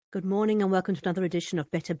Good morning and welcome to another edition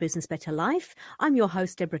of Better Business, Better Life. I'm your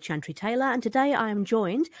host, Deborah Chantry-Taylor, and today I am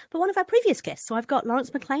joined by one of our previous guests. So I've got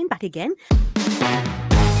Laurence McLean back again.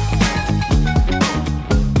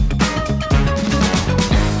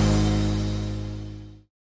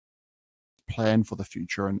 Plan for the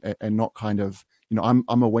future and not kind of, I'm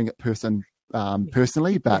a wing it person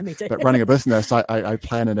personally, but running a business, I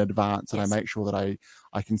plan in advance and I make sure that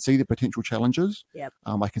I can see the potential challenges. Yep.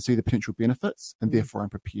 I can see the potential benefits, and therefore I'm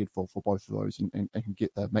prepared for both of those and can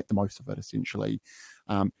make the most of it essentially.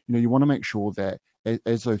 You want to make sure that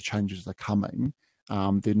as those changes are coming,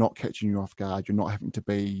 they're not catching you off guard. You're not having to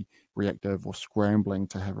be reactive or scrambling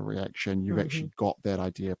to have a reaction. You've actually got that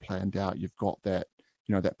idea planned out. You've got that,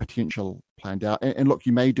 that potential planned out. And look,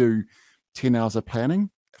 you may do 10 hours of planning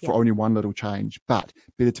for only one little change, but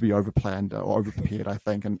better to be over-planned or over-prepared, I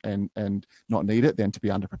think, and not need it than to be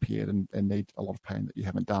under-prepared and need a lot of planning that you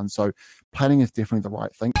haven't done. So planning is definitely the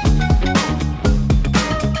right thing.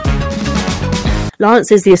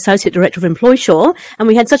 Laurence is the Associate Director of EmploySure, and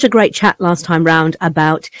we had such a great chat last time round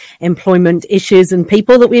about employment issues and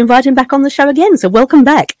people that we invite him back on the show again. So welcome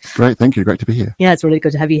back. Great, thank you. Great to be here. Yeah, it's really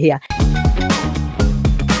good to have you here.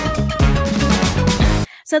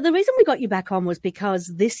 So the reason we got you back on was because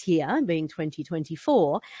this year, being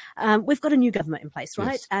 2024, we've got a new government in place,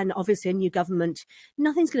 right? Yes. And obviously a new government,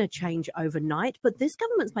 nothing's going to change overnight, but this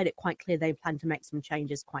government's made it quite clear they plan to make some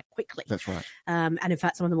changes quite quickly. That's right. And in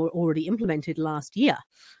fact, some of them were already implemented last year,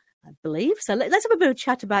 I believe. So let's have a bit of a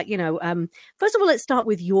chat about, first of all, let's start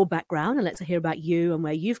with your background and let's hear about you and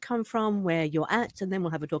where you've come from, where you're at, and then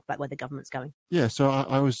we'll have a talk about where the government's going. Yeah, so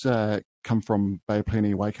I was come from Bay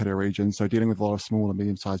Plenty, Waikato region, so dealing with a lot of small and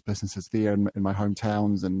medium-sized businesses there in my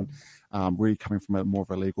hometowns, and really coming from more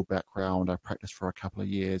of a legal background. I practiced for a couple of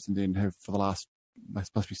years and then have for the last,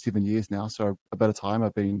 must be 7 years now, so a bit of time,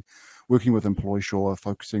 I've been working with EmploySure,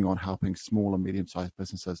 focusing on helping small and medium-sized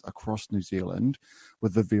businesses across New Zealand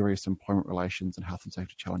with the various employment relations and health and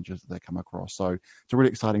safety challenges that they come across. So it's a really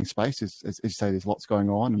exciting space. As you say, there's lots going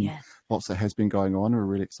on and lots that has been going on. We're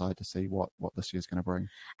really excited to see what this year's going to bring.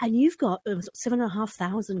 And you've got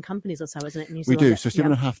 7,500 companies or so, isn't it, in New Zealand? We do. So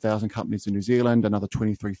 7,500 Yep. companies in New Zealand, another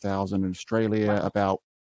 23,000 in Australia, about,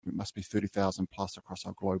 it must be 30,000 plus across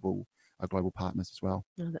our global partners as well.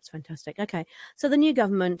 Oh, that's fantastic. Okay. So the new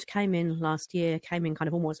government came in last year, came in kind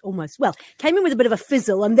of came in with a bit of a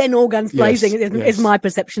fizzle and then all guns blazing is my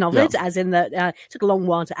perception of it, as in that it took a long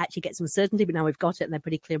while to actually get some certainty, but now we've got it and they're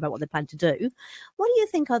pretty clear about what they plan to do. What do you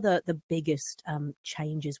think are the biggest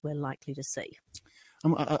changes we're likely to see?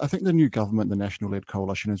 I think the new government, the National-led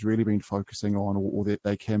coalition, has really been focusing on, or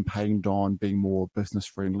they campaigned on, being more business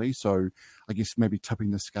friendly. So I guess maybe tipping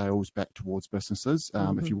the scales back towards businesses,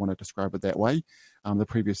 if you want to describe it that way. The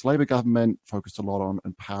previous Labor government focused a lot on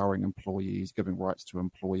empowering employees, giving rights to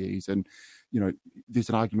employees. And, there's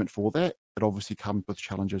an argument for that. It obviously comes with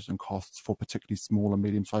challenges and costs for particularly small and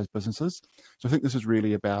medium-sized businesses. So I think this is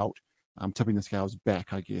really about tipping the scales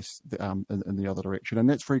back, I guess, in the other direction. And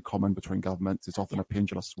that's very common between governments. It's often a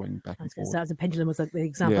pendulum swing back and forth. So the pendulum was the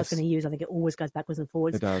example I was going to use. I think it always goes backwards and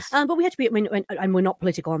forwards. It does. But we have to be, and we're not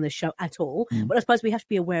political on this show at all, but I suppose we have to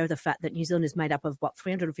be aware of the fact that New Zealand is made up of,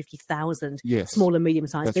 350,000 small and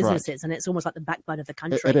medium-sized businesses. Right. And it's almost like the backbone of the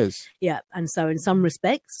country. It is. Yeah. And so in some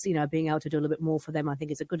respects, being able to do a little bit more for them, I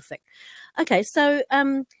think is a good thing. Okay. So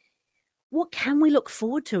what can we look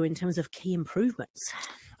forward to in terms of key improvements?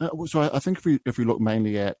 So I think if we look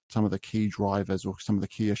mainly at some of the key drivers or some of the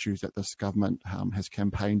key issues that this government has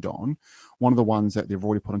campaigned on, one of the ones that they've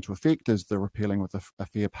already put into effect is the repealing of a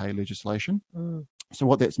fair pay legislation. So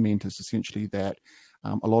what that's meant is essentially that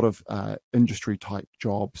a lot of industry-type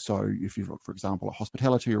jobs, so if you look, for example, at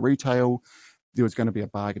hospitality or retail, there was going to be a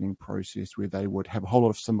bargaining process where they would have a whole lot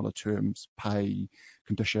of similar terms, pay,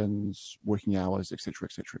 conditions, working hours, et cetera,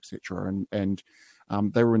 et cetera, et cetera. And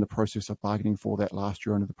they were in the process of bargaining for that last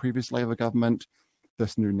year under the previous Labor government.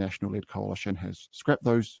 This new national-led coalition has scrapped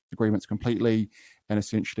those agreements completely and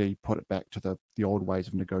essentially put it back to the old ways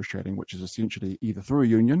of negotiating, which is essentially either through a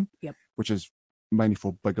union, which is mainly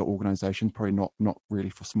for bigger organizations, probably not really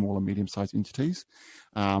for small and medium-sized entities,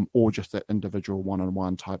 or just that individual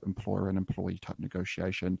one-on-one type employer and employee type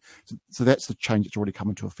negotiation. So that's the change that's already come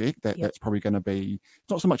into effect. That's probably going to be,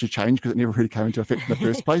 it's not so much a change because it never really came into effect in the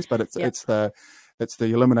first place, but it's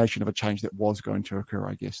the elimination of a change that was going to occur,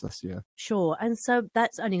 I guess, this year. Sure. And so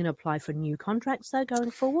that's only going to apply for new contracts, though,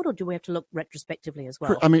 going forward, or do we have to look retrospectively as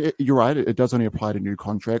well? I mean, you're right. It does only apply to new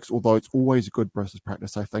contracts, although it's always a good business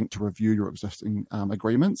practice, I think, to review your existing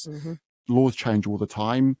agreements. Laws change all the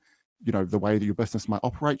time. The way that your business might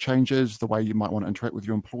operate changes, the way you might want to interact with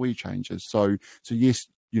your employee changes. So yes,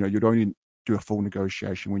 you'd only do a full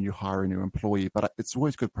negotiation when you hire a new employee, but it's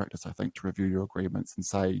always good practice, I think, to review your agreements and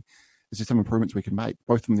say, is there some improvements we can make,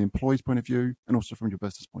 both from the employee's point of view and also from your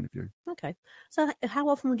business point of view? Okay. So how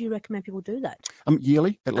often would you recommend people do that?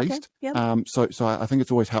 Yearly, at least. Yeah. So I think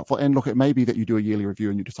it's always helpful. And look, it may be that you do a yearly review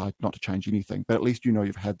and you decide not to change anything, but at least you know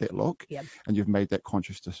you've had that look and you've made that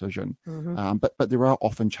conscious decision. But there are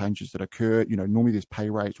often changes that occur. Normally there's pay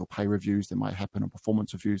rates or pay reviews that might happen or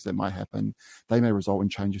performance reviews that might happen. They may result in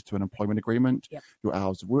changes to an employment agreement. Your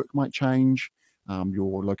hours of work might change.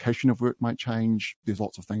 Your location of work might change. There's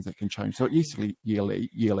lots of things that can change. So easily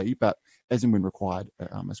yearly, but as and when required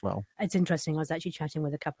as well. It's interesting. I was actually chatting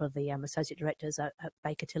with a couple of the associate directors at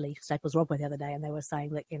Baker Tilly Staples Rodway the other day, and they were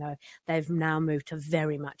saying that, they've now moved to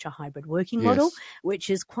very much a hybrid working model, which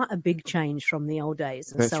is quite a big change from the old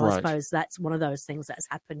days. And I suppose that's one of those things that's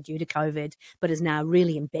happened due to COVID, but is now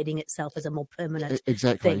really embedding itself as a more permanent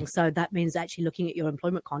thing. So that means actually looking at your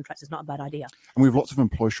employment contracts is not a bad idea. And we have lots of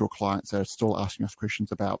employer clients that are still asking us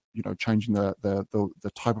questions about, changing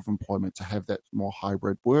the type of employment to have that more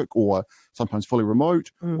hybrid work, or sometimes fully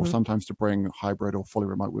remote, or sometimes to bring hybrid or fully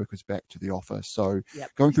remote workers back to the office. So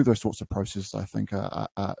going through those sorts of processes, I think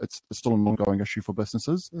it's still an ongoing issue for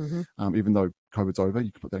businesses. Even though COVID's over,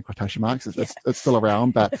 you can put that in quotation marks, it's still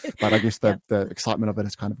around, but I guess the excitement of it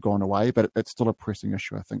has kind of gone away, but it's still a pressing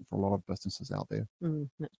issue, I think, for a lot of businesses out there.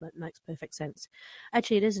 That makes perfect sense.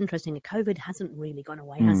 Actually, it is interesting. COVID hasn't really gone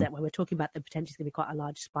away, has it? Where we're talking about the potential going to be quite a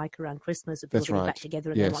large spike around Christmas of people getting back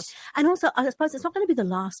together again. And also, I suppose it's not going to be the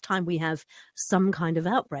last time we have some kind of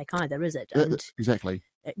outbreak either, is it? And exactly.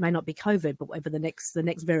 It may not be COVID, but whatever the next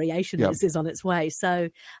variation is on its way. So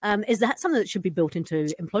is that something that should be built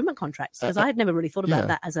into employment contracts? Because I had never really thought about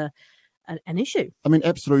that as an issue. I mean,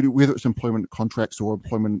 absolutely. Whether it's employment contracts or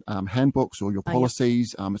employment handbooks or your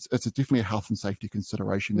policies, it's definitely a health and safety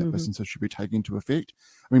consideration that businesses should be taking into effect.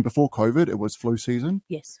 I mean, before COVID, it was flu season.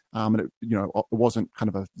 Yes. And it wasn't kind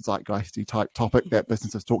of a zeitgeisty type topic that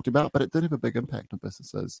businesses talked about, but it did have a big impact on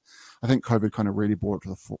businesses. I think COVID kind of really brought it to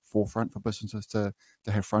the forefront for businesses to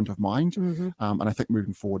have front of mind. And I think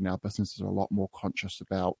moving forward now, businesses are a lot more conscious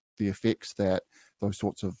about the effects that those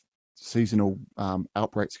sorts of seasonal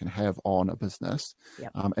outbreaks can have on a business,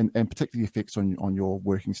 and particularly effects on your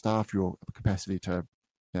working staff, your capacity to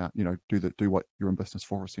do what you're in business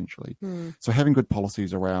for, essentially. So having good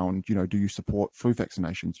policies around, do you support flu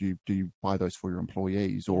vaccinations? Do you buy those for your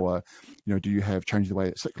employees? Or, do you have change the way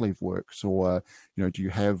that sick leave works? Or, do you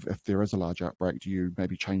have, if there is a large outbreak, do you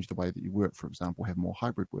maybe change the way that you work, for example, have more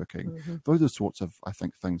hybrid working? Those are sorts of, I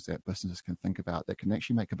think, things that businesses can think about that can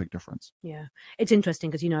actually make a big difference. Yeah. It's interesting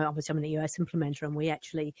because, obviously I'm an US implementer, and we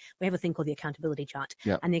have a thing called the accountability chart.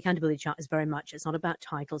 And the accountability chart is very much, it's not about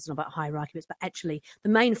titles, it's not about hierarchy, it's about actually the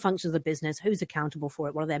main functions of the business, who's accountable for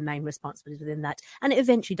it, what are their main responsibilities within that, and it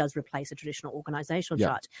eventually does replace a traditional organizational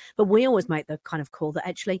chart. But we always make the kind of call that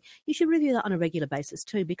actually you should review that on a regular basis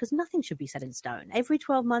too, because nothing should be set in stone. Every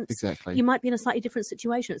 12 months you might be in a slightly different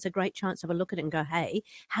situation. It's a great chance to have a look at it and go, hey,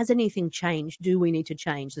 has anything changed? Do we need to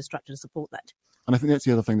change the structure to support that? And I think that's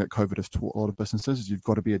the other thing that COVID has taught a lot of businesses is you've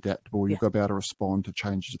got to be adaptable. You've got to be able to respond to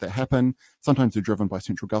changes that happen. Sometimes they're driven by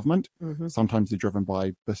central government. Sometimes they're driven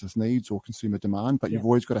by business needs or consumer demand. But you've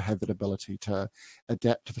always got to have that ability to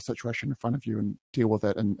adapt to the situation in front of you and deal with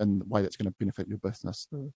it in the way that's going to benefit your business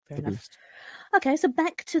fair enough. Best. Okay, so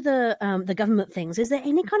back to the government things. Is there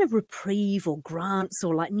any kind of reprieve or grants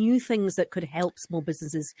or like new things that could help small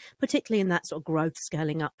businesses, particularly in that sort of growth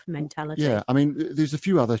scaling up mentality? Yeah, I mean, there's a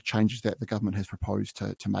few other changes that the government has proposed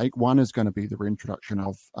to make. One is going to be the reintroduction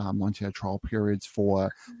of 90-day trial periods for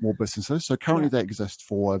more businesses. So currently they exist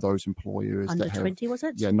for those employers under that have 20, was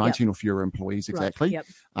it? Yeah, 19 or fewer employees, exactly.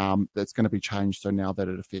 Right. That's going to be changed. So now that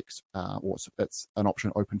it affects, or it's an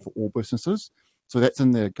option open for all businesses. So that's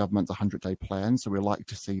in the government's 100-day plan. So we're likely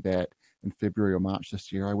to see that in February or March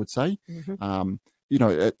this year, I would say.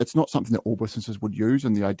 It's not something that all businesses would use.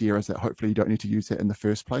 And the idea is that hopefully you don't need to use that in the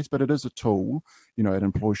first place, but it is a tool. At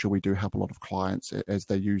Employ Sure, we do help a lot of clients as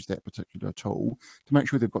they use that particular tool to make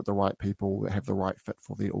sure they've got the right people that have the right fit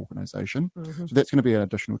for their organization. So that's going to be an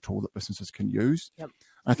additional tool that businesses can use.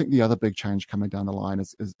 I think the other big change coming down the line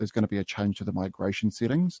is going to be a change to the migration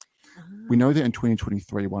settings. We know that in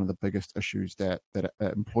 2023, one of the biggest issues that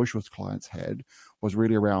Employ Sure's clients had was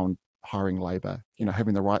really around hiring labor,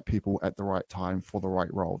 having the right people at the right time for the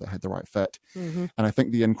right role that had the right fit. And I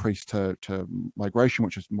think the increase to migration,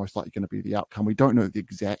 which is most likely going to be the outcome, we don't know the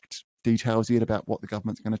exact details yet about what the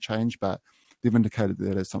government's going to change, but they've indicated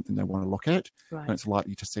that is something they want to look at. And it's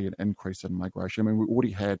likely to see an increase in migration. I mean, we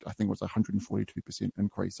already had, I think it was 142%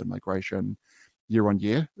 increase in migration year on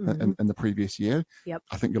year in the previous year.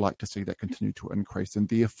 I think you'd like to see that continue to increase, and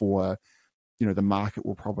therefore the market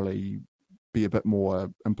will probably be a bit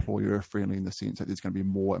more employer friendly in the sense that there's going to be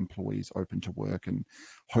more employees open to work, and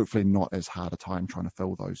hopefully not as hard a time trying to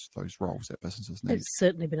fill those roles that businesses need. It's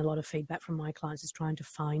certainly been a lot of feedback from my clients is trying to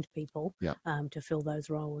find people to fill those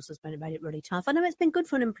roles has made it really tough. I know it's been good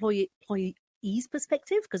for an employee's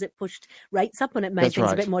perspective because it pushed rates up and it made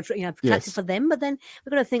things a bit more attractive for them. But then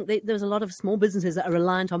we've got to think that there's a lot of small businesses that are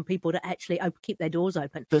reliant on people to actually keep their doors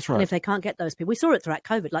open. That's right. And if they can't get those people, we saw it throughout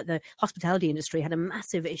COVID. Like the hospitality industry had a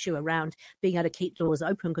massive issue around being able to keep doors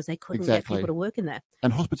open because they couldn't get people to work in there.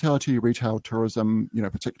 And hospitality, retail, tourism,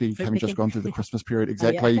 particularly having just gone through the Christmas period,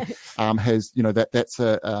 has that's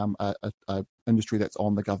a industry that's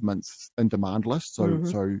on the government's in demand list. So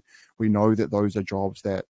so we know that those are jobs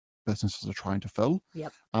that businesses are trying to fill.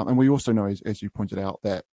 And we also know, as you pointed out,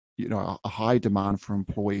 that a high demand for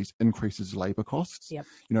employees increases labor costs.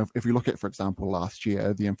 If we look at, for example, last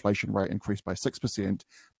year, the inflation rate increased by 6%,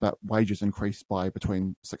 but wages increased by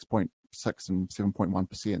between 6.6 and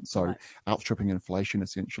 7.1%. So outstripping inflation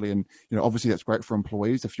essentially. And obviously that's great for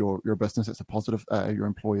employees. If you're a business, it's a positive. Your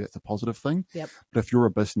employee, that's a positive thing. But if you're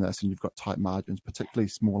a business and you've got tight margins, particularly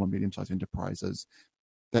small and medium-sized enterprises,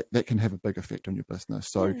 that can have a big effect on your business.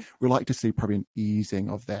 So we like to see probably an easing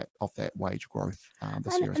of that wage growth this year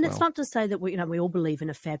as well. And it's not to say that we all believe in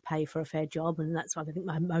a fair pay for a fair job, and that's why I think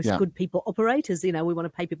most good people operate is, we want to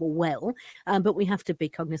pay people well, but we have to be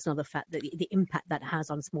cognizant of the fact that the impact that has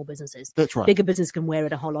on small businesses. That's right. Bigger business can wear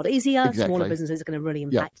it a whole lot easier. Smaller businesses are going to really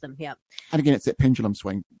impact them. And again, it's that pendulum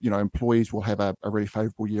swing. Employees will have a really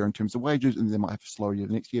favourable year in terms of wages, and they might have a slower year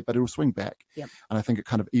the next year, but it will swing back. And I think it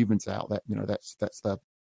kind of evens out. That that's the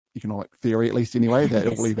economic theory, at least anyway, that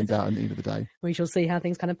it will even out at the end of the day. We shall see how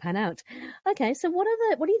things kind of pan out. Okay, so what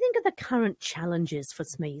do you think are the current challenges for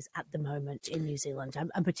SMEs at the moment in New Zealand,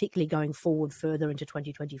 and particularly going forward further into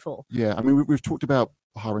 2024? Yeah, I mean, we've talked about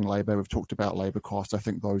hiring labour, we've talked about labour costs. I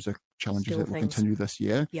think those are challenges that will continue this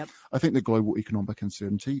year. I think the global economic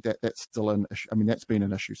uncertainty, that's still an issue. I mean, that's been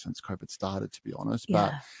an issue since COVID started, to be honest.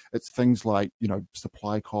 But it's things like,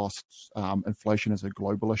 supply costs, inflation is a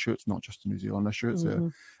global issue. It's not just a New Zealand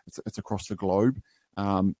issue. It's across the globe.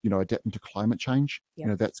 Adapting to climate change,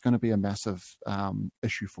 that's going to be a massive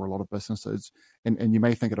issue for a lot of businesses. And you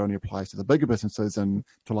may think it only applies to the bigger businesses, and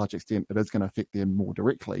to a large extent, it is going to affect them more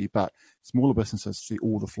directly. But smaller businesses see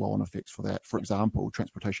all the flow-on effects for that. For example,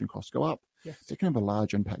 transportation costs go up. It can have a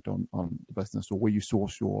large impact on the business, or where you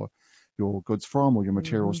source your goods from, or your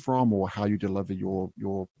materials from, or how you deliver your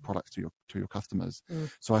products to your customers.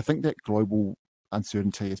 So I think that global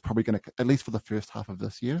uncertainty is probably going to, at least for the first half of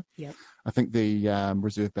this year. I think the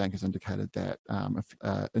Reserve Bank has indicated that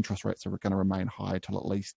if interest rates are going to remain high till at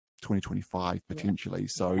least 2025 potentially.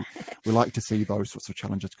 So we like to see those sorts of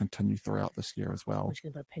challenges continue throughout this year as well. Which is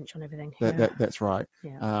going to put a pinch on everything. That's right.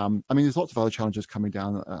 I mean, there's lots of other challenges coming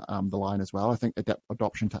down the line as well. I think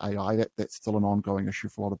adoption to AI, that's still an ongoing issue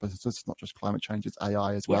for a lot of businesses. It's not just climate change, it's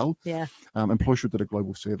AI as well. Employers did a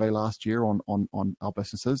global survey last year on our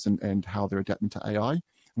businesses and how they're adapting to AI. And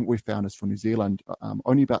what we found is for New Zealand,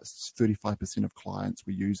 only about 35% of clients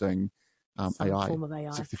were using AI, form of AI.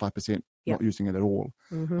 65% not using it at all.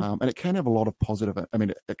 And it can have a lot of positive, I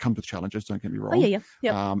mean, it comes with challenges, don't get me wrong.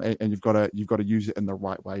 And you've got to use it in the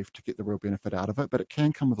right way to get the real benefit out of it. But it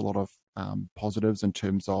can come with a lot of positives in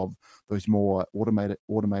terms of those more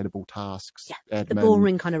automatable tasks. Admin, the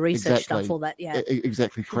boring kind of research stuff, all that.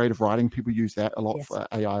 Exactly. Creative writing, people use that a lot for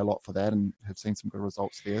AI, a lot for that, and have seen some good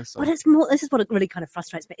results there. So. But it's more, this is what really kind of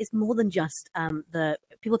frustrates me. It's more than just the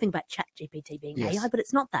people think about ChatGPT being AI, but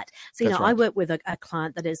it's not that. So, I work with a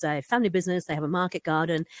client that is a family business. They have a market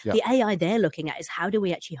garden. The AI they're looking at is how do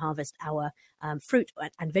we actually harvest our fruit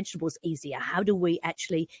and vegetables easier? How do we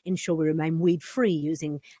actually ensure we remain weed free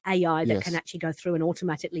using AI that can actually go through and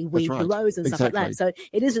automatically weed the rows and stuff like that? So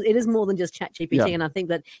it is more than just ChatGPT. And I think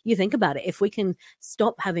that you think about it, if we can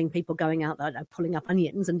stop having people going out there pulling up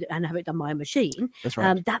onions and have it done by a machine,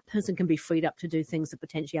 that person can be freed up to do things that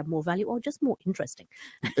potentially have more value or just more interesting.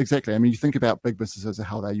 Exactly. I mean, you think about big businesses and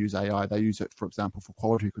how they use AI. They use it, for example, for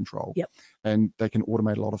quality control. And they can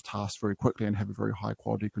automate a lot of tasks very quickly and have a very high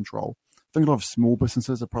quality control. I think a lot of small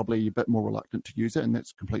businesses are probably a bit more reluctant to use it, and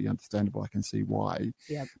that's completely understandable. I can see why.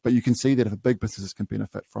 But you can see that if a big business can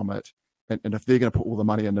benefit from it, and if they're going to put all the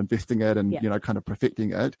money in investing it and, Yeah. you know, kind of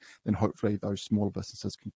perfecting it, then hopefully those smaller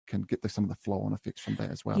businesses can get some of the flow-on effects from that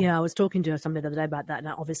as well. Yeah, I was talking to somebody the other day about that.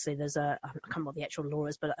 Now, obviously, there's I can't remember what the actual law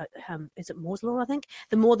is, but is it Moore's law, I think?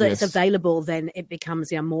 The more that it's Yes. available, then it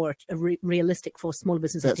becomes more realistic for smaller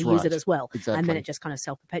businesses That's to use right. it as well. And then Exactly. it just kind of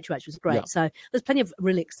self-perpetuates, which is great. Yeah. So there's plenty of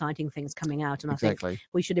really exciting things coming out. And I think Exactly.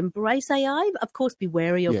 we should embrace AI. Of course, be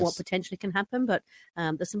wary of what Yes. potentially can happen, but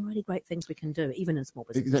there's some really great things we can do, even in small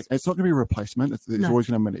businesses. Exactly. It's not going to be a replacement. There's No. always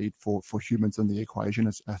going to be a need for humans in the equation,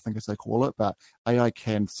 I think as they call it. But AI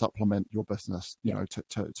can supplement your business, you know,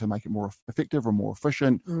 to make it more effective or more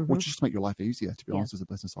efficient, or just make your life easier, to be honest, as a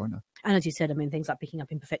business owner. And as you said, I mean, things like picking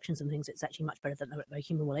up imperfections and things, it's actually much better than a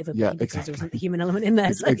human will ever Yeah, be, because exactly. there isn't the human element in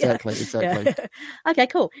there. So, Exactly. Yeah. Okay,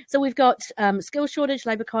 cool. So we've got skill shortage,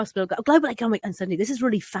 labour costs, global economic uncertainty. This is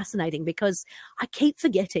really fascinating because I keep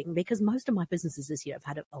forgetting, because most of my businesses this year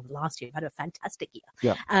last year have had a fantastic year.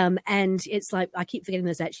 Yeah. And it's like I keep forgetting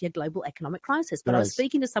there's actually a global economic crisis. But There I was is.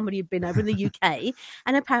 speaking to somebody who'd been over in the UK,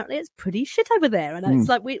 and apparently it's pretty shit over there. And it's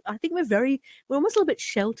like I think we're almost a little bit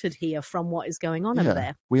sheltered here from what is going on over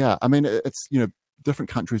there. We are. I mean, it's, you know, different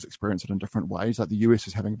countries experience it in different ways. Like the US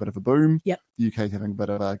is having a bit of a boom. Yep. The UK is having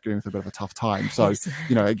going through a bit of a tough time. So, Yes.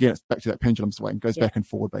 you know, again, it's back to that pendulum swing, goes back and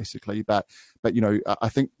forward basically. But you know, I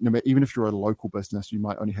think even if you're a local business, you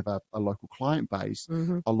might only have a local client base.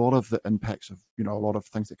 A lot of the impacts of, you know, a lot of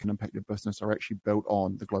things that can impact your business are actually built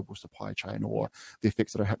on the global supply chain or the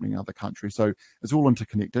effects that are happening in other countries. So it's all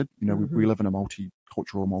interconnected. You know, we live in a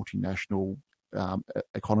multicultural, multinational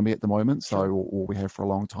economy at the moment, so or we have for a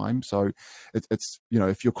long time. So it's you know,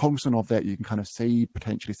 if you're cognizant of that, you can kind of see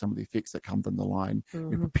potentially some of the effects that come down the line.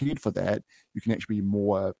 You're prepared for that, you can actually be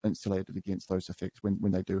more insulated against those effects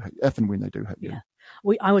when they do hit, if and when they do hit you.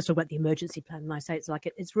 I always talk about the emergency plan, and I say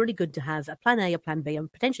it's really good to have a plan A, a plan B, and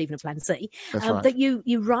potentially even a plan C. That's right. That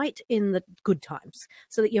you write in the good times,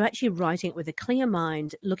 so that you're actually writing it with a clear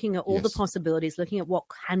mind, looking at all the possibilities, looking at what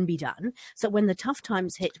can be done. So when the tough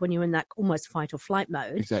times hit, when you're in that almost fight or flight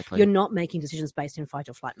mode, you're not making decisions based in fight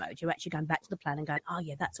or flight mode. You're actually going back to the plan and going, oh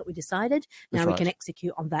yeah, that's what we decided. Now we can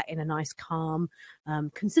execute on that in a nice, calm,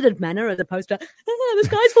 considered manner, as opposed to the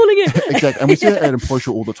sky's falling in. Exactly. And we see that at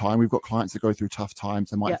Employshore all the time. We've got clients that go through tough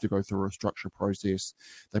times. They might have to go through a restructure process.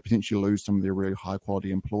 They potentially lose some of their really high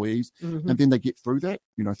quality employees, and then they get through that,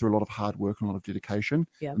 you know, through a lot of hard work and a lot of dedication,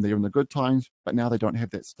 and they're in the good times, but now they don't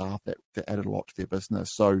have that staff that added a lot to their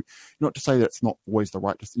business. So not to say that it's not always the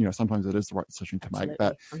right, you know, sometimes it is the right decision to make,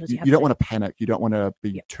 but you don't want to panic. You don't want to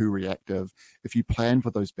be too reactive. If you plan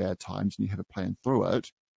for those bad times and you have a plan through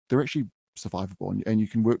it, they're actually survivable, and you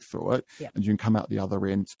can work through it, and you can come out the other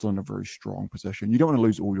end still in a very strong position. You don't want to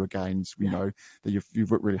lose all your gains, you know, that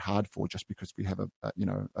you've worked really hard for, just because we have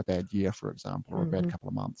a bad year, for example, or a bad couple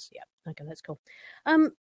of months. Okay, that's cool.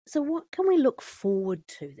 So what can we look forward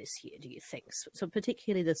to this year, do you think? So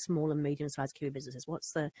particularly the small and medium-sized Kiwi businesses,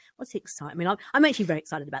 what's the excitement? I mean, I'm actually very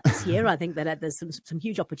excited about this year. I think that there's some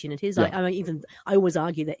huge opportunities. I always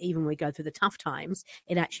argue that even when we go through the tough times,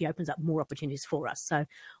 it actually opens up more opportunities for us. So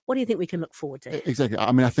what do you think we can look forward to? Exactly.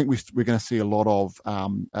 I mean, I think we're going to see a lot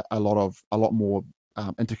more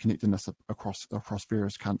interconnectedness across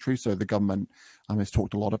various countries. So the government has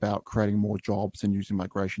talked a lot about creating more jobs and using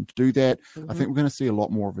migration to do that. I think we're going to see a lot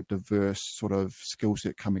more of a diverse sort of skill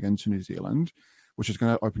set coming into New Zealand, which is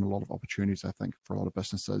going to open a lot of opportunities, I think, for a lot of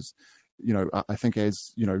businesses. You know, I think,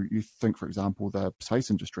 as you know, you think, for example, the space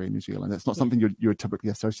industry in New Zealand, that's not something you would typically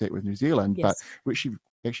associate with New Zealand, but we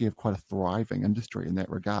actually have quite a thriving industry in that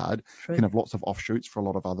regard. It can have lots of offshoots for a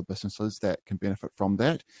lot of other businesses that can benefit from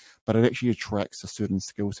that, but it actually attracts a certain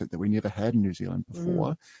skill set that we never had in New Zealand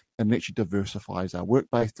before, and it actually diversifies our work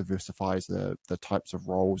base, diversifies the types of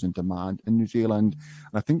roles and demand in New Zealand,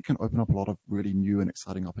 and I think it can open up a lot of really new and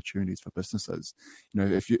exciting opportunities for businesses. You know,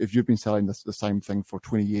 if you've been selling the same thing for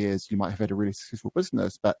 20 years, you might have had a really successful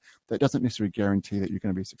business, but that doesn't necessarily guarantee that you're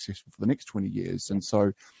going to be successful for the next 20 years. And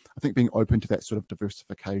so I think being open to that sort of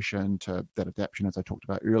diversification, to that adaptation, as I talked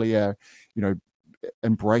about earlier, you know,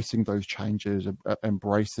 embracing those changes,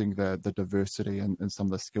 embracing the diversity and some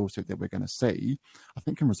of the skill set that we're going to see, I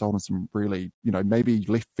think can result in some really, you know, maybe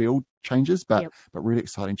left field changes, but really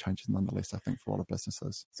exciting changes nonetheless, I think, for a lot of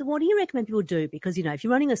businesses. So what do you recommend people do? Because, you know, if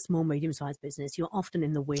you're running a small, medium-sized business, you're often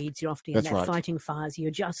in the weeds, you're often in there fighting fires,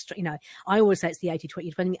 you're just, you know, I always say it's the 80-20,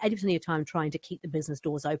 you're spending 80% of your time trying to keep the business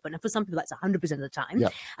doors open. And for some people, that's 100% of the time.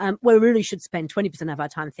 We really should spend 20% of our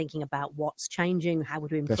time thinking about what's changing, how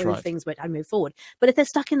would we improve things, how to move forward. But if they're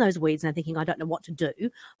stuck in those weeds and they're thinking, I don't know what to do,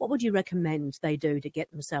 what would you recommend they do to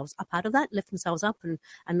get themselves up out of that, lift themselves up and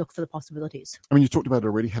look for the possibilities? I mean, you talked about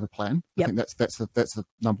already, have a plan. plan. Yep. I think that's the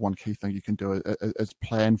number one key thing you can do is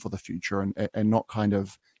plan for the future and not kind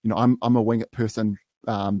of, I'm a wing it person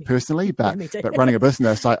personally, but running a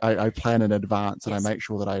business, I plan in advance and I make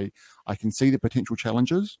sure that I can see the potential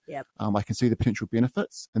challenges. Yep. I can see the potential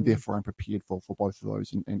benefits, and therefore I'm prepared for both of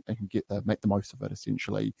those and can make the most of it.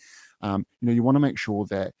 Essentially, you want to make sure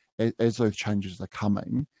that as those changes are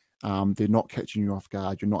coming, they're not catching you off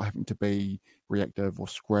guard. You're not having to be reactive or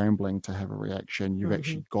scrambling to have a reaction. You've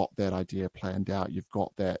actually got that idea planned out. You've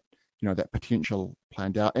got that that potential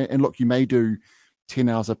planned out. And look, you may do 10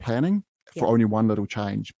 hours of planning for only one little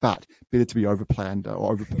change, but better to be over planned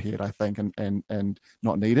or over prepared, I think, and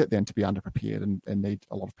not need it than to be under prepared and need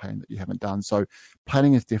a lot of planning that you haven't done. So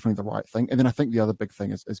planning is definitely the right thing. And then I think the other big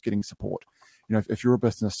thing is getting support. If you're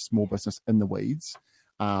a small business in the weeds,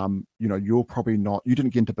 you're probably not, you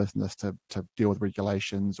didn't get into business to deal with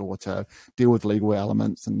regulations or to deal with legal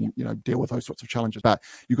elements and, deal with those sorts of challenges, but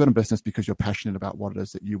you got in business because you're passionate about what it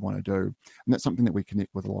is that you want to do. And that's something that we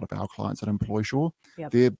connect with a lot of our clients at Employ Shore.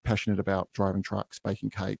 Yep. They're passionate about driving trucks,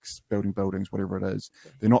 baking cakes, building buildings, whatever it is.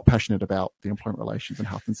 They're not passionate about the employment relations and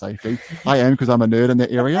health and safety. I am, because I'm a nerd in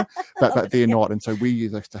that area, but they're not. And so we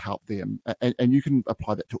use this to help them. And you can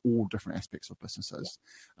apply that to all different aspects of businesses.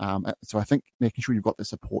 So I think making sure you've got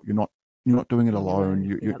this support. You're not doing it alone.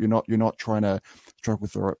 You're not trying to struggle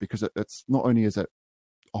through it, because it's not only is it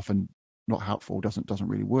often not helpful, doesn't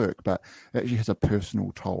really work, but it actually has a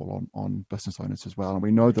personal toll on business owners as well. And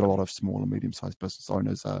we know that a lot of small and medium-sized business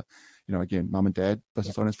owners are, again, mum and dad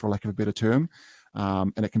business owners, for lack of a better term.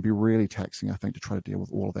 And it can be really taxing, I think, to try to deal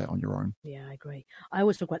with all of that on your own. Yeah, I agree. I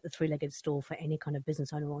always talk about the three-legged stool for any kind of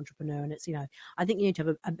business owner or entrepreneur. And it's, I think you need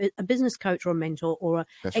to have a business coach or a mentor or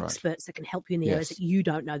experts that can help you in the areas that you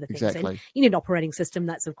don't know the things in. You need an operating system.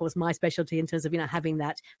 That's, of course, my specialty in terms of, having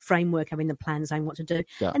that framework, having the plan, saying what to do.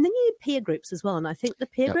 Yeah. And then you need peer groups as well. And I think the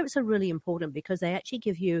peer groups are really important, because they actually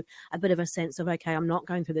give you a bit of a sense of, okay, I'm not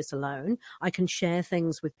going through this alone. I can share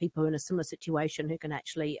things with people in a similar situation who can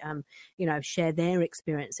actually, share their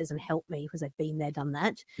experiences and help me, because they've been there, done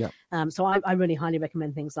that. Yeah. So I really highly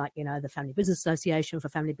recommend things like, the Family Business Association for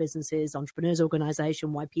family businesses, Entrepreneurs Organisation,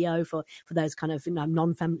 YPO for those kind of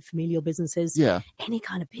non-familial businesses. Yeah. Any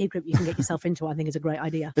kind of peer group you can get yourself into, I think, is a great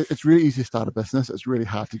idea. It's really easy to start a business. It's really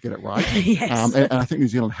hard to get it right. Yes. And I think New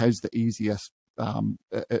Zealand has the easiest,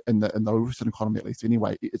 in the Western economy at least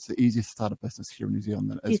anyway, it's the easiest to start a business here in New Zealand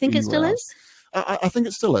than it is. Do you think it still is? I think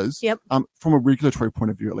it still is. Yep. From a regulatory point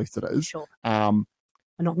of view, at least it is. Sure.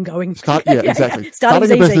 An ongoing exactly.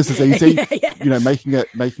 Starting a business is easy.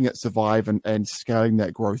 Making it survive and scaling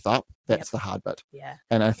that growth up, that's the hard bit. Yeah.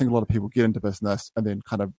 And I think a lot of people get into business and then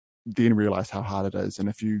kind of realize how hard it is. And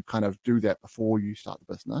if you kind of do that before you start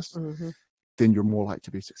the business, then you're more likely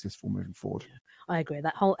to be successful moving forward. Yeah, I agree.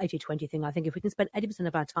 That whole 80-20 thing, I think if we can spend 80%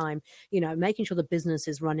 of our time, making sure the business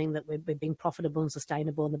is running, that we're being profitable and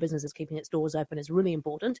sustainable, and the business is keeping its doors open, is really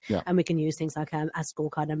important. Yeah. And we can use things like our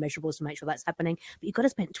scorecard and measurables to make sure that's happening. But you've got to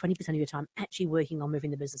spend 20% of your time actually working on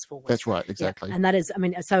moving the business forward. That's right, exactly. Yeah. And that is,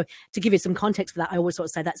 so to give you some context for that, I always sort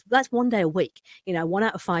of say that's 1 day a week. 1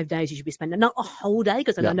 out of 5 days you should be spending, not a whole day,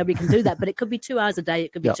 because I know nobody can do that, but it could be 2 hours a day,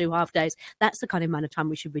 it could be 2 half days. That's the kind of amount of time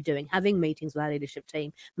we should be doing, having meetings with our leadership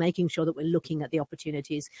team, making sure that we're looking at the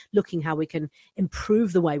opportunities, looking how we can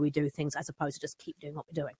improve the way we do things, as opposed to just keep doing what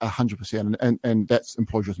we're doing. 100%. And that's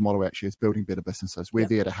Employ Shore's motto, actually, is building better businesses. We're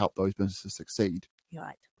there to help those businesses succeed. You're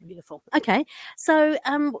right. Beautiful. Okay. So,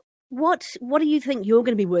 what do you think you're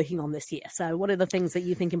going to be working on this year? So what are the things that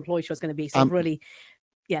you think Employ Shore is going to be really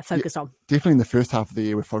focused on? Definitely in the first half of the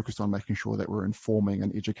year, we're focused on making sure that we're informing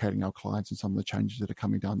and educating our clients on some of the changes that are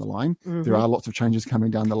coming down the line. Mm-hmm. There are lots of changes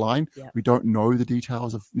coming down the line. Yep. We don't know the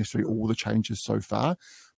details of necessarily all the changes so far,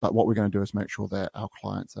 but what we're going to do is make sure that our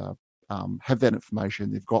clients are have that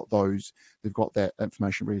information. They've got that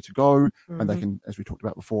information ready to go, and they can, as we talked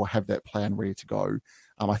about before, have that plan ready to go.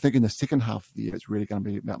 I think in the second half of the year, it's really going to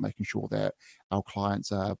be about making sure that our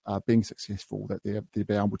clients are being successful, that they're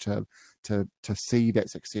being able to see that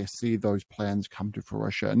success, see those plans come to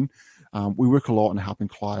fruition. We work a lot on helping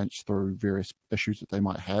clients through various issues that they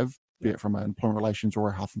might have, be it from an employment relations or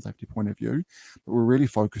a health and safety point of view. But we're really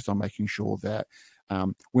focused on making sure that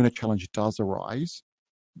when a challenge does arise,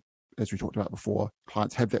 as we talked about before,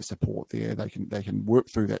 clients have that support there. They can work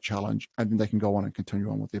through that challenge, and then they can go on and continue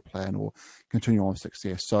on with their plan or continue on with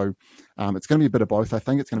success. So it's going to be a bit of both. I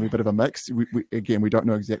think it's going to be a bit of a mix. We don't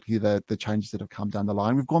know exactly the changes that have come down the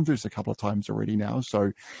line. We've gone through this a couple of times already now,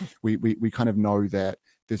 so we kind of know that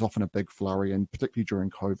there's often a big flurry, and particularly during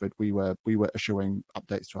COVID, we were issuing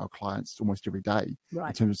updates to our clients almost every day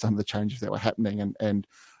in terms of some of the changes that were happening, and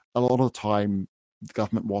a lot of the time, the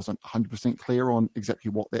government wasn't 100% clear on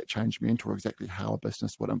exactly what that change meant or exactly how a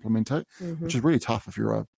business would implement it, which is really tough if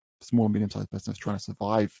you're a small and medium-sized business trying to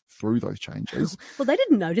survive through those changes. Well, they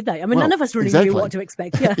didn't know, did they? I mean, none of us really knew what to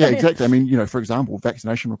expect. Yeah, exactly. I mean, for example,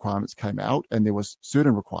 vaccination requirements came out and there was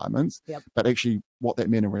certain requirements, but actually what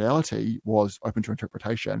that meant in reality was open to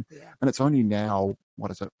interpretation. And it's only now,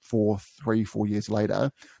 4 years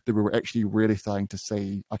later, that we were actually really starting to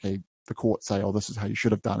see, okay, the courts say, oh, this is how you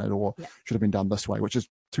should have done it or should have been done this way, which is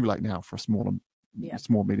too late now for a small,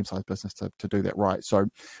 medium-sized business to do that right. So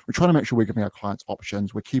we're trying to make sure we're giving our clients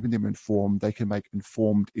options. We're keeping them informed. They can make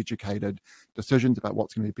informed, educated decisions about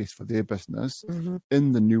what's going to be best for their business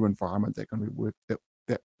in the new environment that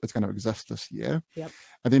is going to exist this year.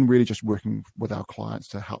 And then really just working with our clients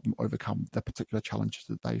to help them overcome the particular challenges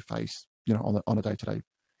that they face, on a day-to-day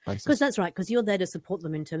basis. Because that's right, because you're there to support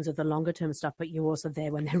them in terms of the longer term stuff, but you're also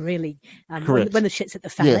there when they're really when the shit's at the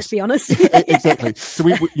fan. Let's be honest. Exactly. So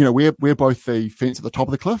we're both the fence at the top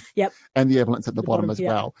of the cliff, and the ambulance at the bottom as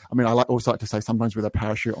well. I mean, I also like to say sometimes with a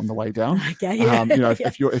parachute on the way down.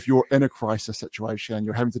 If you're in a crisis situation,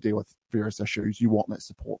 you're having to deal with various issues, you want that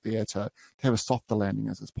support there to have a softer landing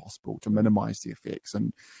as possible to minimize the effects.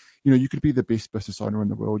 And you could be the best business owner in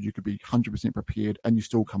the world. You could be 100% prepared and you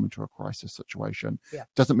still come into a crisis situation.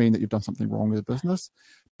 Doesn't mean that you've done something wrong with the business,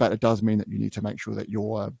 but it does mean that you need to make sure that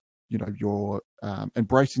you're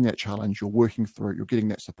embracing that challenge, you're working through it, you're getting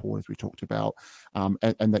that support as we talked about,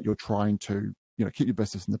 and that you're trying to keep your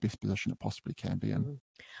business in the best position it possibly can be in.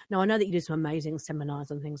 Now, I know that you do some amazing seminars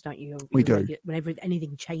and things, don't you? We do. Whenever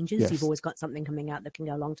anything changes, you've always got something coming out that can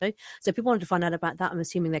go along to. So if people wanted to find out about that, I'm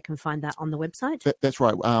assuming they can find that on the website? That's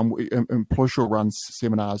right. Employsure runs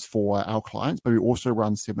seminars for our clients, but we also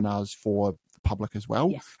run seminars for public as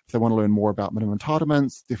well. If they want to learn more about minimum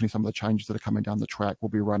entitlements, definitely some of the changes that are coming down the track, we'll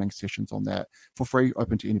be running sessions on that for free,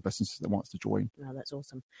 open to any business that wants to join. Oh, that's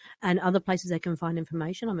awesome. And other places they can find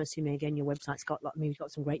information, I'm assuming, again, your website's got you've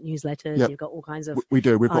got some great newsletters, you've got all kinds of We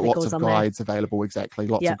do. We've got lots of guides available, lots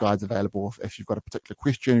of guides available. If you've got a particular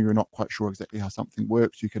question, you're not quite sure exactly how something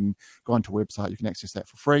works, you can go onto a website, you can access that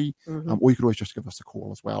for free, or you could always just give us a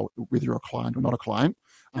call as well, whether you're a client or not a client.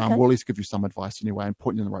 We'll at least give you some advice anyway and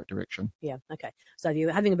point you in the right direction. So if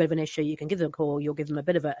you're having a bit of an issue, you can give them a call, you'll give them a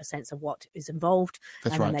bit of a sense of what is involved,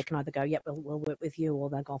 then they can either go, we'll work with you, or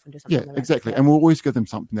they'll go off and do something. Exactly. And we'll always give them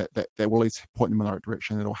something that will at least point them in the right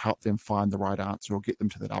direction, that'll help them find the right answer or get them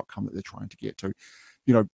to that outcome that they're trying to get to.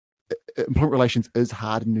 Employment relations is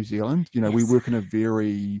hard in New Zealand. We work in a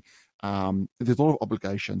very, there's a lot of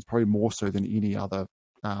obligations, probably more so than any other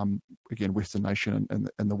Western nation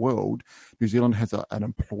in the world. New Zealand has an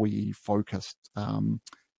employee-focused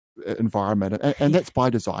environment, and that's by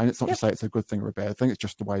design. It's not to say it's a good thing or a bad thing, it's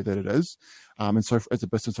just the way that it is. And so as a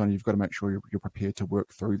business owner, you've got to make sure you're prepared to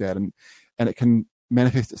work through that, and it can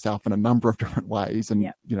manifest itself in a number of different ways,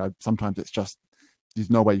 and sometimes it's just there's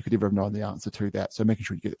no way you could ever have known the answer to that. So making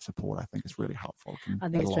sure you get that support, I think, is really helpful. I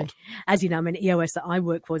think it's true. As you know, EOS that I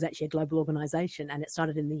work for is actually a global organization, and it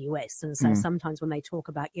started in the US. And so sometimes when they talk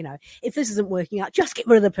about, if this isn't working out, just get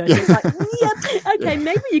rid of the person. It's like, okay,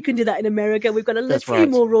 maybe you can do that in America. We've got a few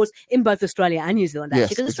more rules in both Australia and New Zealand,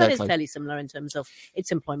 actually, because Australia is fairly similar in terms of its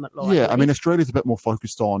employment law. Yeah, I mean, Australia's a bit more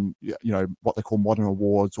focused on, what they call modern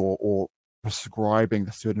awards or prescribing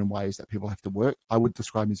the certain ways that people have to work. I would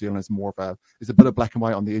describe New Zealand as more of there's a bit of black and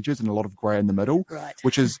white on the edges and a lot of grey in the middle,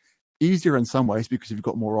 which is easier in some ways because you've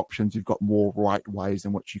got more options, you've got more right ways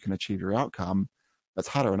in which you can achieve your outcome. It's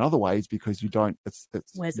harder in other ways because you don't,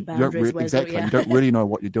 where's the boundaries? You don't really know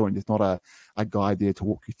what you're doing. There's not a guide there to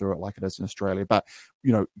walk you through it like it is in Australia. But,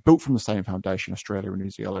 built from the same foundation, Australia and New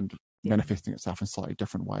Zealand, manifesting itself in slightly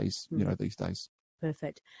different ways, these days.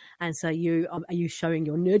 Perfect. And so are you showing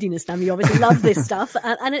your nerdiness now? You obviously love this stuff.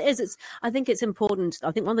 And I think it's important.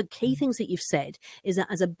 I think one of the key things that you've said is that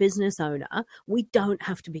as a business owner, we don't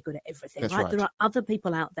have to be good at everything, right? There are other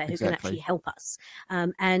people out there who can actually help us.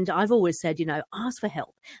 And I've always said, ask for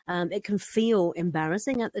help. It can feel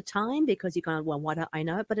embarrassing at the time because you kind of, well, why don't I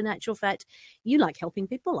know it? But in actual fact, you like helping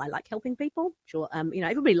people. I like helping people. Sure.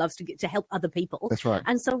 Everybody loves to help other people. That's right.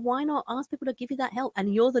 And so why not ask people to give you that help?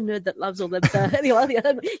 And you're the nerd that loves all the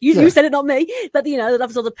you said it, not me, but that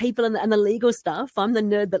loves all the people and the legal stuff. I'm the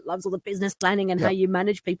nerd that loves all the business planning and how you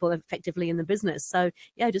manage people effectively in the business. So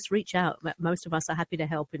just reach out. Most of us are happy to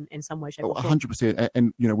help in some way, shape, or form. 100%.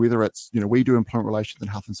 And whether it's we do employment relations and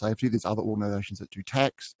health and safety, there's other organisations that do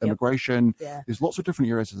tax, immigration. There's lots of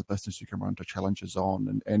different areas of the business you can run into challenges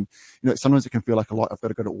on, and sometimes it can feel like a lot. I've got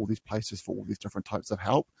to go to all these places for all these different types of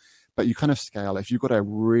help. but you kind of scale. If you've got a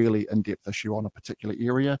really in-depth issue on a particular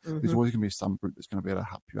area, there's always going to be some group that's going to be able to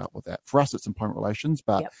help you out with that. For us, it's employment relations,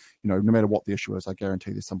 but no matter what the issue is, I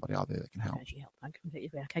guarantee there's somebody out there that can help. I completely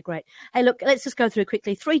agree. Okay, great. Hey, look, let's just go through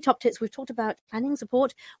quickly 3 top tips. We've talked about planning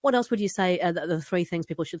support. What else would you say are the 3 things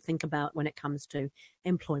people should think about when it comes to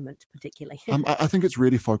employment, particularly? I think it's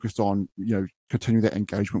really focused on continue that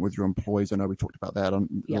engagement with your employees. I know we talked about that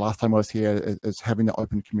the last time I was here. Is having that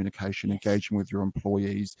open communication, engaging with your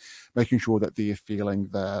employees, making sure that they're feeling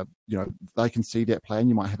they can see that plan.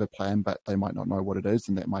 You might have a plan, but they might not know what it is,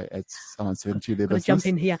 and that might add some uncertainty to their business. Jump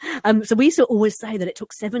in here. So we used to always say that it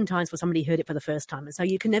took 7 times for somebody who heard it for the first time, and so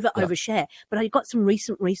you can never overshare. But I got some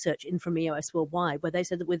recent research in from EOS Worldwide where they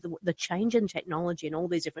said that with the change in technology and all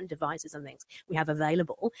these different devices and things we have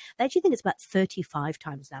available, they actually think it's about 35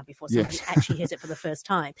 times now before somebody actually hears it for the first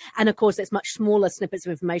time. And of course, it's much smaller snippets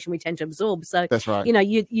of information we tend to absorb. So that's right.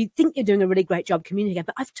 You think you're doing a really great job communicating,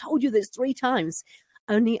 but I've told you this 3 times.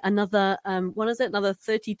 Only another another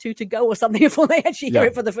 32 to go or something before they actually hear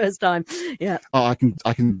it for the first time. Yeah. Oh,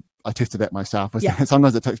 I tested that myself.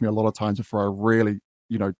 Sometimes it takes me a lot of times before I really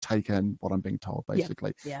take in what I'm being told,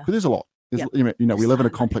 basically. Because there's a lot. We live in a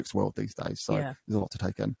complex world these days, so there's a lot to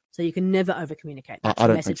take in. So you can never over communicate. I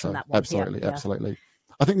don't think so. Absolutely.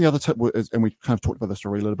 I think the other tip is, and we kind of talked about this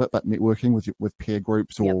already a little bit, but networking with peer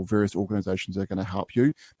groups or various organizations that are going to help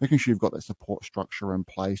you, making sure you've got that support structure in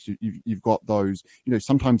place. You've got those,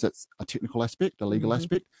 sometimes it's a technical aspect, a legal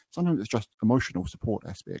aspect, sometimes it's just emotional support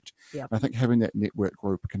aspect. And I think having that network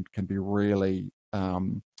group can be really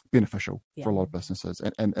beneficial for a lot of businesses.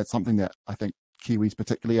 And it's something that I think Kiwis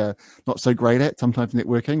particularly are not so great at sometimes,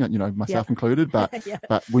 networking, myself included, but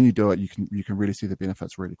when you do it, you can really see the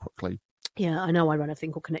benefits really quickly. Yeah, I know I run a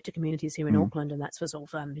thing called Connected Communities here in Auckland, and that's for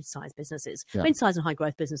sort of mid-sized businesses, mid-sized and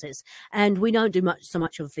high-growth businesses. And we don't do so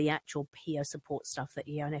much of the actual peer support stuff that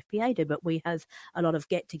EO and FPA do, but we have a lot of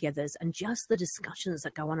get-togethers and just the discussions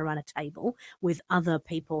that go on around a table with other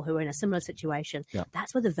people who are in a similar situation.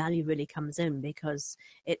 That's where the value really comes in, because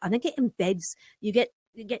I think it embeds, you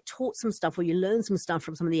get taught some stuff, or you learn some stuff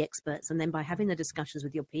from some of the experts, and then by having the discussions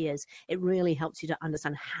with your peers, it really helps you to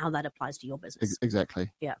understand how that applies to your business. Exactly.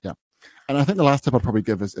 Yeah. And I think the last tip I'd probably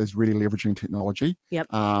give is really leveraging technology.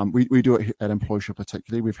 We do it at EmploySure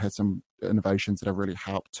particularly. We've had some innovations that have really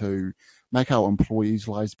helped to make our employees'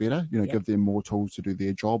 lives better, give them more tools to do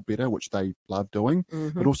their job better, which they love doing,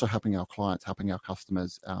 but also helping our clients, helping our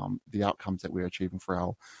customers, the outcomes that we're achieving for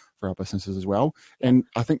our businesses as well. And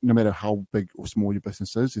I think no matter how big or small your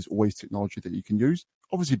business is, there's always technology that you can use,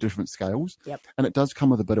 obviously different scales. And it does come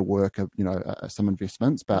with a bit of work of, some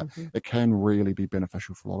investments, but it can really be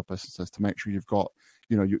beneficial for a lot of businesses to make sure you've got,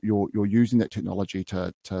 you're using that technology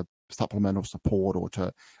to supplement or support or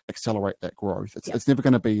to accelerate that growth. It's never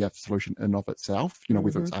going to be a solution in of itself,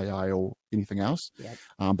 whether it's AI or anything else,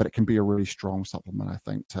 but it can be a really strong supplement, I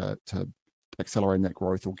think, to accelerating that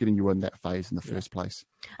growth or getting you in that phase in the first place.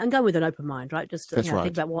 And go with an open mind, right? Just think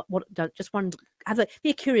about be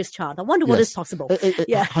a curious child. I wonder what is possible.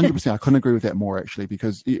 100%. I couldn't agree with that more, actually,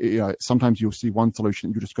 because sometimes you'll see one solution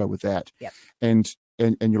and you just go with that, and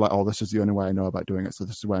you're like, oh, this is the only way I know about doing it, so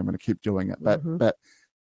this is the way I'm going to keep doing it. But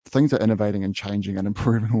things are innovating and changing and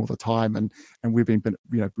improving all the time, and we've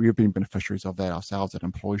been beneficiaries of that ourselves at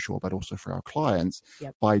EmploySure, but also for our clients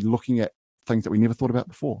by looking at things that we never thought about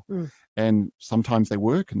before. And sometimes they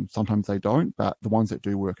work and sometimes they don't, but the ones that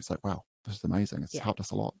do work, it's like, wow, this is amazing. It's helped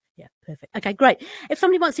us a lot. Yeah, perfect. Okay, great. If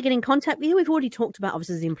somebody wants to get in contact with you, we've already talked about,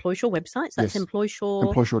 obviously, the EmploySure website. So that's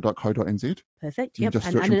EmploySure. EmploySure.co.nz. Perfect. You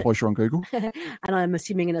just search EmploySure on Google. And I'm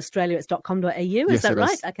assuming in Australia it's .com.au. Is that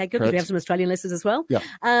right? Okay, good. Because we have some Australian listeners as well.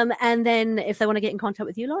 And then if they want to get in contact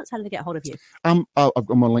with you, Laurence, how do they get hold of you? I'm on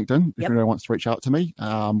LinkedIn. If anyone wants to reach out to me,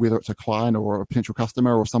 whether it's a client or a potential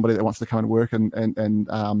customer or somebody that wants to come and work and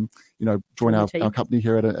join our company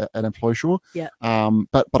here at EmploySure.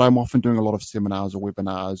 But I'm often doing a lot of seminars or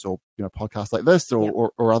webinars or podcasts like this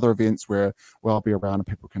or other events where I'll be around and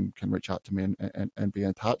people can reach out to me and be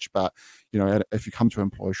in touch. But if you come to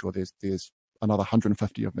EmploySure, there's another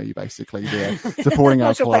 150 of me basically there supporting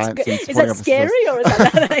our clients. And is that scary or is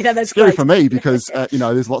that that's scary great. For me because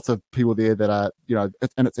there's lots of people there that are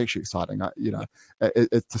and it's actually exciting.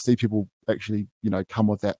 It's to see people actually come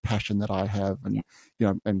with that passion that I have and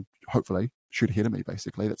and hopefully shoot ahead of me,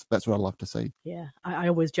 basically. That's what I love to see. Yeah, I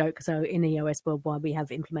always joke. So in the EOS worldwide, we have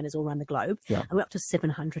implementers all around the globe. Yeah. And we're up to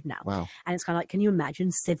 700 now. Wow. And it's kind of like, can you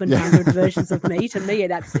imagine 700 versions of me? To me,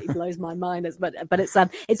 it absolutely blows my mind. But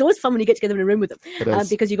it's always fun when you get together in a room with them,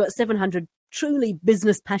 because you've got 700 truly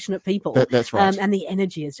business passionate people. That's right. And the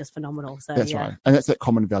energy is just phenomenal. So that's right. And that's that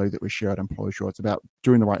common value that we share at Employer Sure. It's about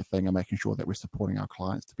doing the right thing and making sure that we're supporting our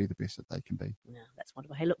clients to be the best that they can be. Yeah, that's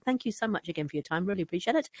wonderful. Hey, look, thank you so much again for your time. Really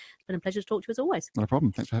appreciate it. It's been a pleasure to talk to you as always. Not a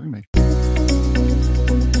problem. Thanks for having me.